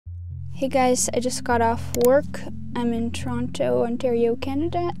Hey guys, I just got off work. I'm in Toronto, Ontario,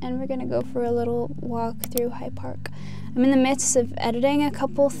 Canada, and we're gonna go for a little walk through High Park. I'm in the midst of editing a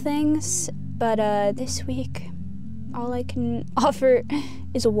couple things, but this week all I can offer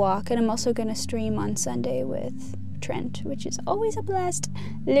is a walk, and I'm also gonna stream on Sunday with Trent, which is always a blast.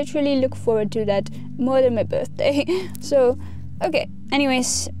 Literally look forward to that more than my birthday. So, okay,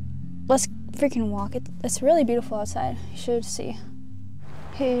 anyways, let's freaking walk. It's really beautiful outside. You should see.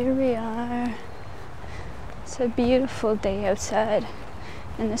 Here we are. It's a beautiful day outside,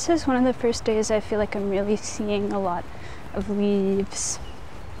 and this is one of the first days I feel like I'm really seeing a lot of leaves,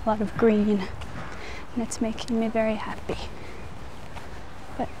 a lot of green, and it's making me very happy.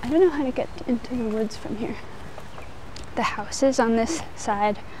 But I don't know how to get into the woods from here. The houses on this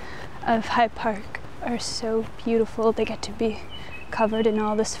side of High Park are so beautiful. They get to be covered in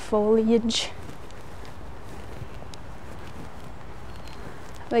all this foliage.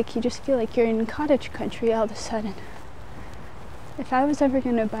 Like, you just feel like you're in cottage country all of a sudden. If I was ever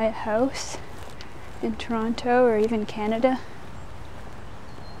gonna buy a house in Toronto or even Canada,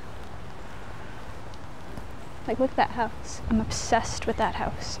 like, look at that house. I'm obsessed with that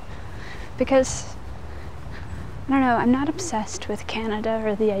house. Because, I don't know, I'm not obsessed with Canada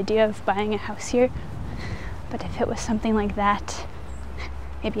or the idea of buying a house here, but if it was something like that,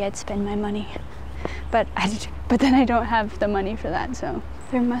 maybe I'd spend my money. But then I don't have the money for that, so.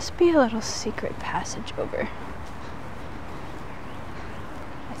 There must be a little secret passage over.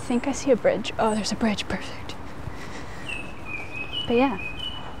 I think I see a bridge. Oh, there's a bridge, perfect. But yeah.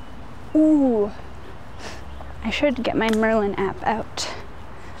 Ooh. I should get my Merlin app out.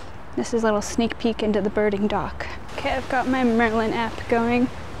 This is a little sneak peek into the birding dock. Okay, I've got my Merlin app going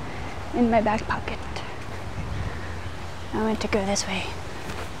in my back pocket. I want to go this way.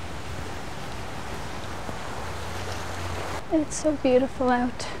 It's so beautiful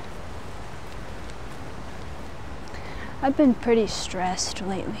out. I've been pretty stressed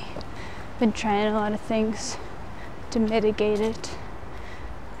lately. I've been trying a lot of things to mitigate it.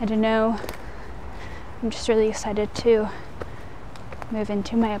 I don't know. I'm just really excited to move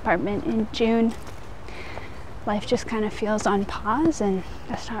into my apartment in June. Life just kind of feels on pause, and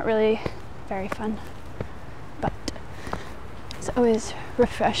that's not really very fun. But it's always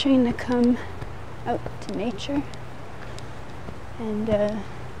refreshing to come out to nature and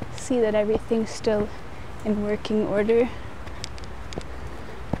see that everything's still in working order.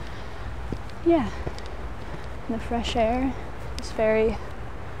 Yeah, and the fresh air is very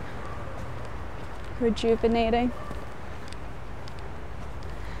rejuvenating.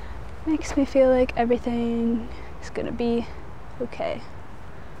 Makes me feel like everything is gonna be okay.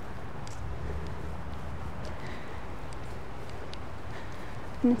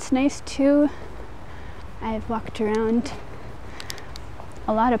 And it's nice too. I've walked around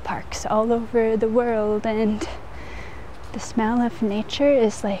a lot of parks all over the world, and the smell of nature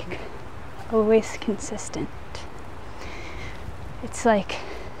is like always consistent. It's like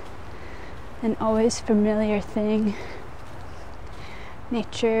an always familiar thing.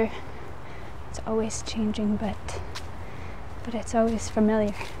 Nature, it's always changing, but it's always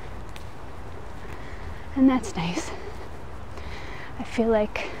familiar. And that's nice. I feel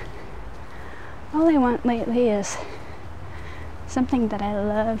like all I want lately is something that I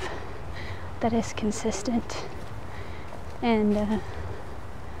love, that is consistent, and I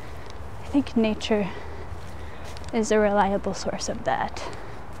think nature is a reliable source of that.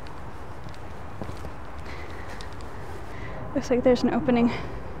 Looks like there's an opening.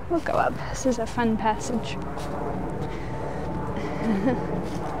 We'll go up. This is a fun passage.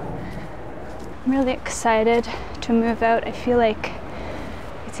 I'm really excited to move out. I feel like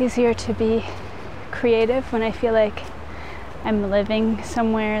it's easier to be creative when I feel like I'm living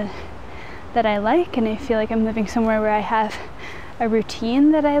somewhere that I like, and I feel like I'm living somewhere where I have a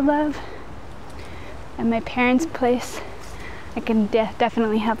routine that I love. At my parents' place, I can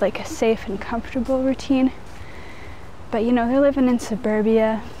definitely have like a safe and comfortable routine. But you know, they're living in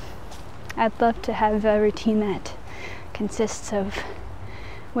suburbia. I'd love to have a routine that consists of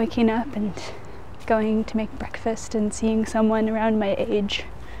waking up and going to make breakfast and seeing someone around my age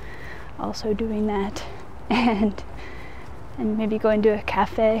also doing that, and maybe going to a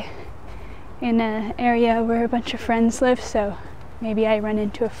cafe in an area where a bunch of friends live, so maybe I run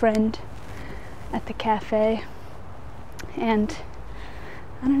into a friend at the cafe. And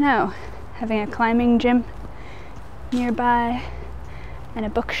I don't know, having a climbing gym nearby and a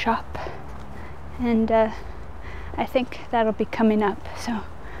bookshop, and I think that'll be coming up, so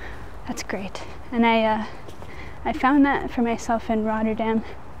that's great. And I found that for myself in Rotterdam,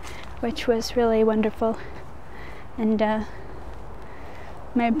 which was really wonderful. And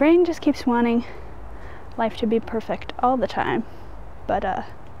my brain just keeps wanting life to be perfect all the time, but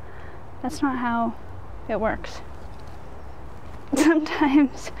that's not how it works.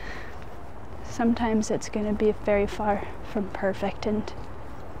 Sometimes it's going to be very far from perfect, and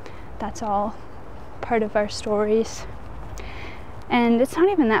that's all part of our stories. And it's not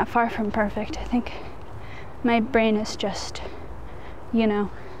even that far from perfect. I think my brain is just, you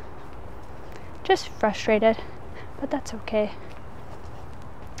know, just frustrated, but that's okay.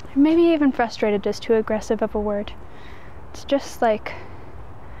 Or maybe even frustrated is too aggressive of a word. It's just like,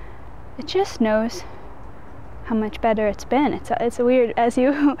 it just knows how much better it's been. It's a weird, as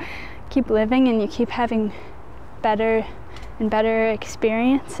you keep living and you keep having better and better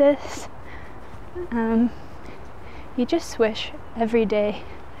experiences, you just wish every day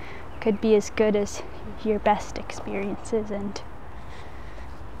could be as good as your best experiences, and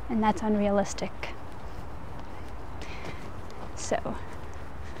that's unrealistic. So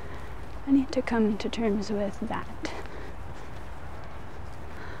I need to come to terms with that.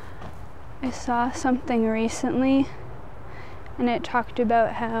 I saw something recently, and it talked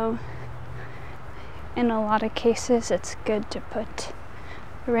about how in a lot of cases it's good to put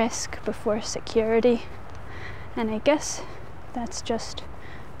risk before security, and I guess that's just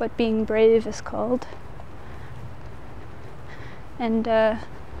what being brave is called. And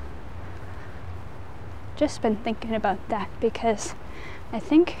just been thinking about that, because I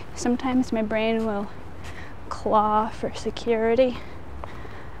think sometimes my brain will claw for security,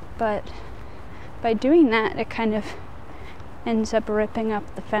 but by doing that it kind of ends up ripping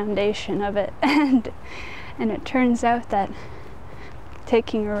up the foundation of it, and it turns out that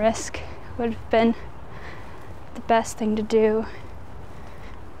taking a risk would have been the best thing to do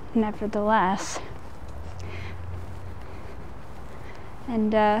nevertheless.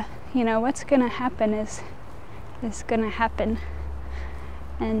 And you know, what's gonna happen is gonna happen,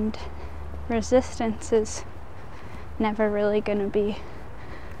 and resistance is never really gonna be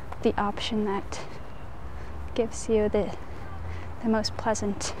the option that gives you the most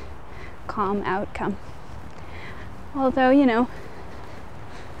pleasant, calm outcome. Although, you know,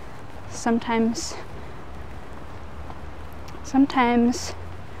 sometimes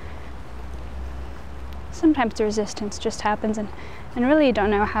the resistance just happens, and really you don't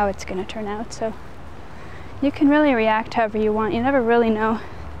know how it's going to turn out, so you can really react however you want. You never really know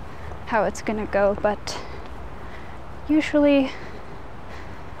how it's going to go, but usually,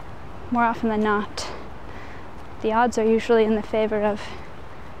 more often than not, the odds are usually in the favor of,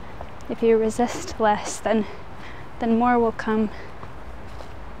 if you resist less, then more will come.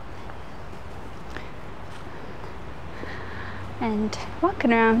 And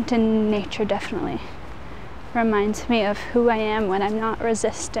walking around in nature definitely reminds me of who I am when I'm not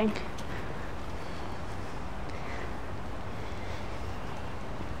resisting.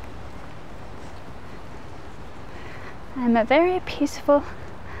 I'm a very peaceful,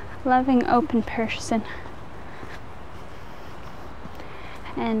 loving, open person.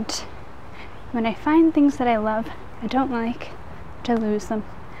 And when I find things that I love, I don't like to lose them,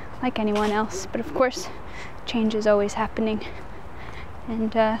 like anyone else. But of course, change is always happening.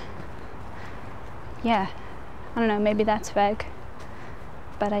 And yeah, I don't know, maybe that's vague,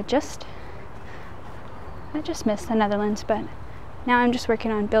 but I just miss the Netherlands. But now I'm just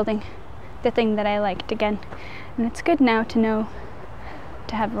working on building the thing that I liked again, and it's good now to know,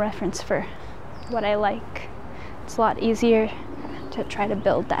 to have a reference for what I like. It's a lot easier to try to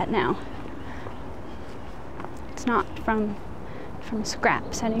build that now. It's not from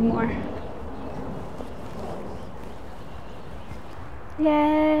scraps anymore.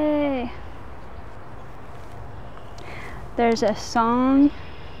 Yay! There's a song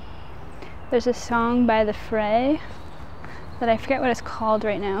by The Fray that I forget what it's called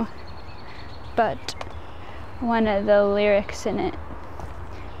right now, but one of the lyrics in it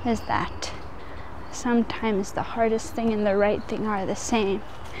is that sometimes the hardest thing and the right thing are the same.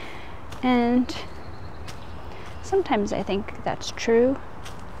 And sometimes I think that's true.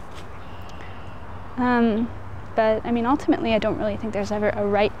 But I mean, ultimately I don't really think there's ever a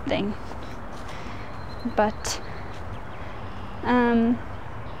right thing. But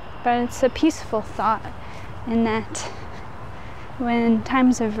it's a peaceful thought in that when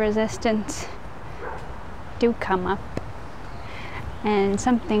times of resistance do come up and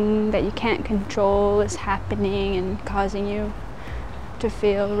something that you can't control is happening and causing you to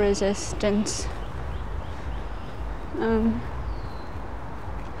feel resistance,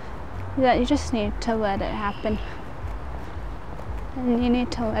 that you just need to let it happen, and you need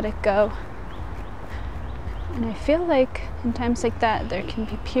to let it go. And I feel like in times like that there can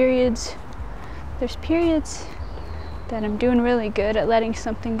be periods, there's periods that I'm doing really good at letting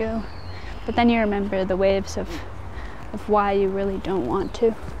something go. But then you remember the waves of why you really don't want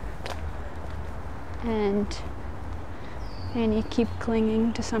to. And you keep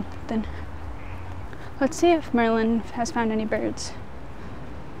clinging to something. Let's see if Merlin has found any birds.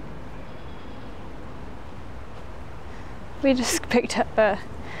 We just picked up a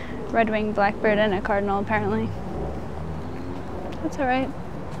red-winged blackbird and a cardinal, apparently. That's alright.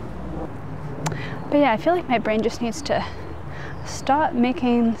 But yeah, I feel like my brain just needs to stop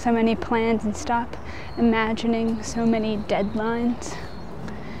making so many plans and stop imagining so many deadlines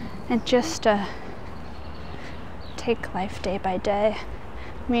and just take life day by day.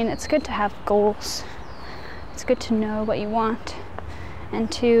 I mean, it's good to have goals. It's good to know what you want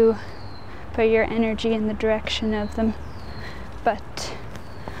and to put your energy in the direction of them. But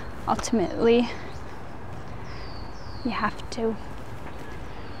ultimately, you have to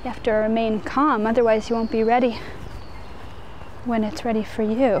remain calm, otherwise you won't be ready when it's ready for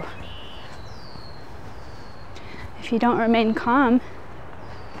you. If you don't remain calm,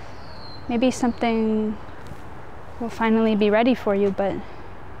 maybe something will finally be ready for you, but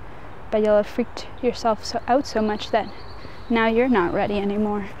you'll have freaked yourself out so much that now you're not ready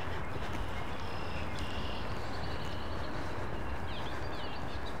anymore.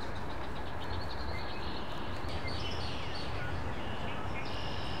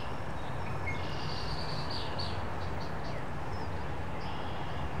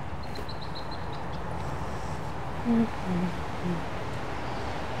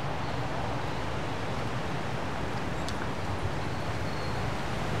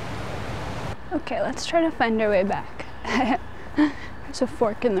 Okay, let's try to find our way back. There's a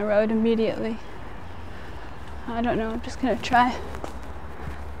fork in the road immediately. I don't know, I'm just gonna try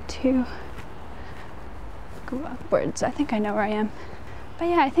to go upwards. I think I know where I am. But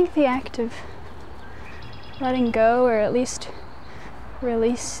yeah, I think the act of letting go, or at least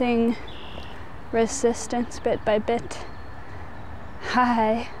releasing resistance bit by bit.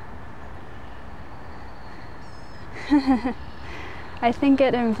 Hi. I think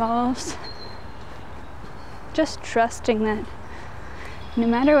it involves just trusting that no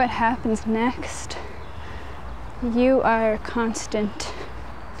matter what happens next, you are constant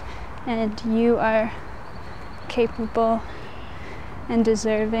and you are capable and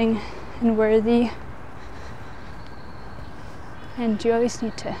deserving and worthy, and you always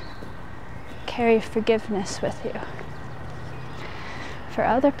need to carry forgiveness with you. For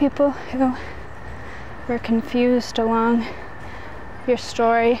other people who were confused along your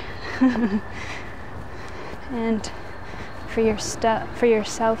story and for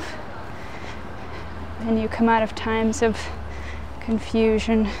yourself, and you come out of times of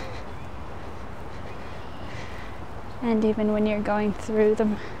confusion, and even when you're going through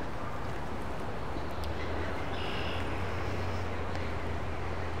them,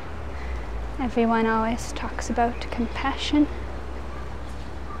 everyone always talks about compassion.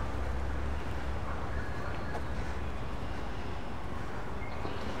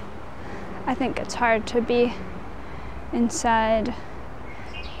 I think it's hard to be inside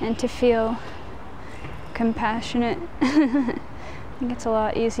and to feel compassionate. I think it's a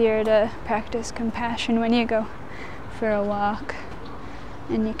lot easier to practice compassion when you go for a walk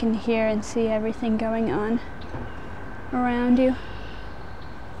and you can hear and see everything going on around you.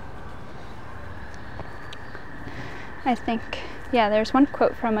 I think, yeah, there's one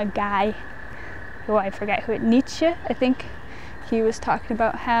quote from a guy who I forget who, Nietzsche, I think. He was talking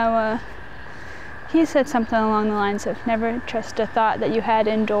about how he said something along the lines of never trust a thought that you had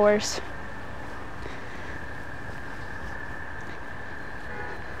indoors.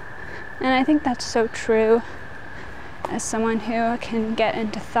 And I think that's so true as someone who can get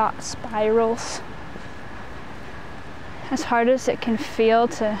into thought spirals. As hard as it can feel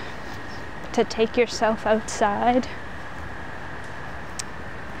to take yourself outside,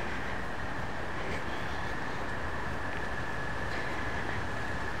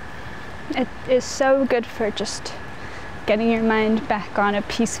 it is so good for just getting your mind back on a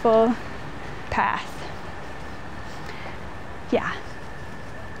peaceful path. Yeah.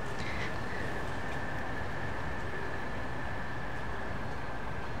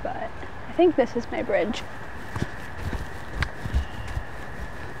 But I think this is my bridge.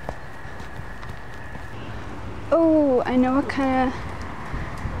 Oh, I know what kind of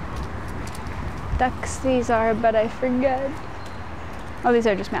ducks these are, but I forget. Oh, these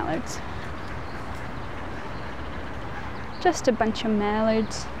are just mallards. Just a bunch of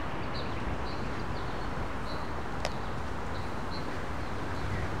mallards.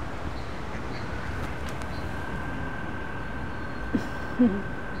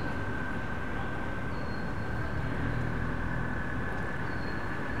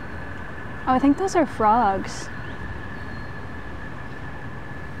 Oh, I think those are frogs.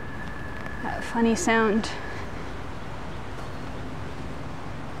 That funny sound.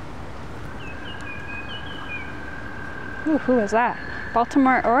 Ooh, who is that?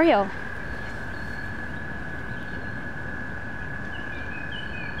 Baltimore Oriole.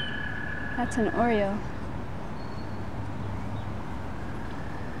 That's an Oriole.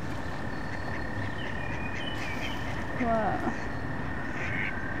 Whoa.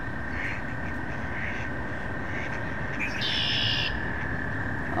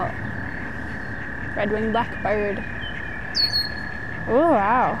 Oh. Red-winged blackbird. Oh,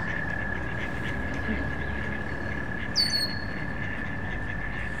 wow.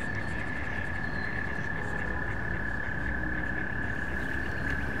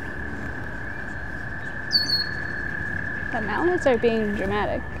 The mallards are being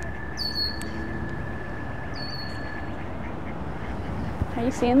dramatic. Are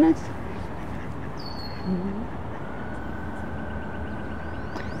you seeing this?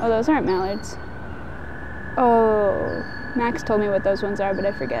 Oh, those aren't mallards. Oh, Max told me what those ones are, but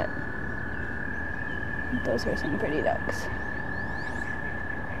I forget. Those are some pretty ducks.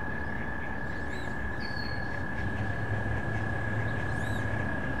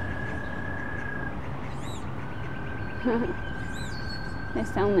 They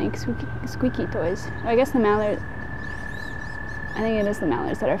sound like squeaky toys. Oh, I guess the mallard. I think it is the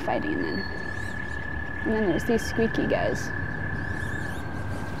mallards that are fighting, and then there's these squeaky guys.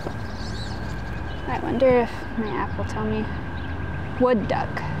 I wonder if my app will tell me. Wood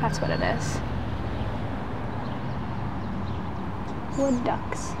duck, that's what it is. Wood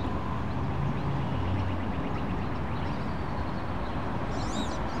ducks.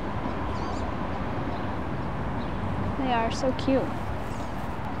 They are so cute.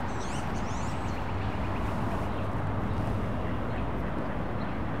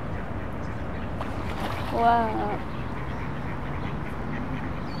 Wow.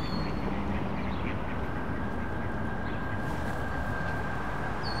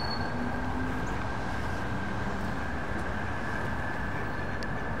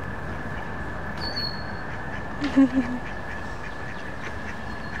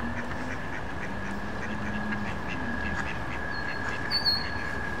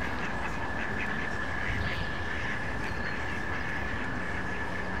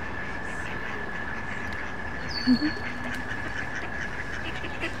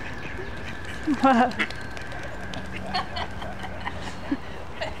 Wow.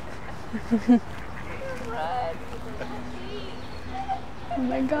 Oh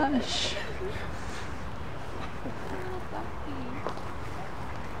my gosh.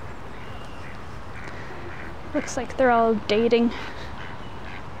 Looks like they're all dating.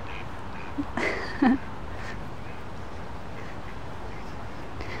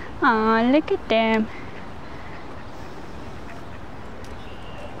 Aw, look at them.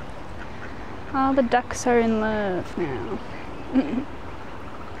 All the ducks are in love now.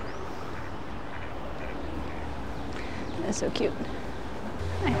 That's so cute.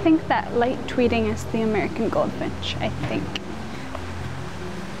 I think that light tweeting is the American goldfinch, I think.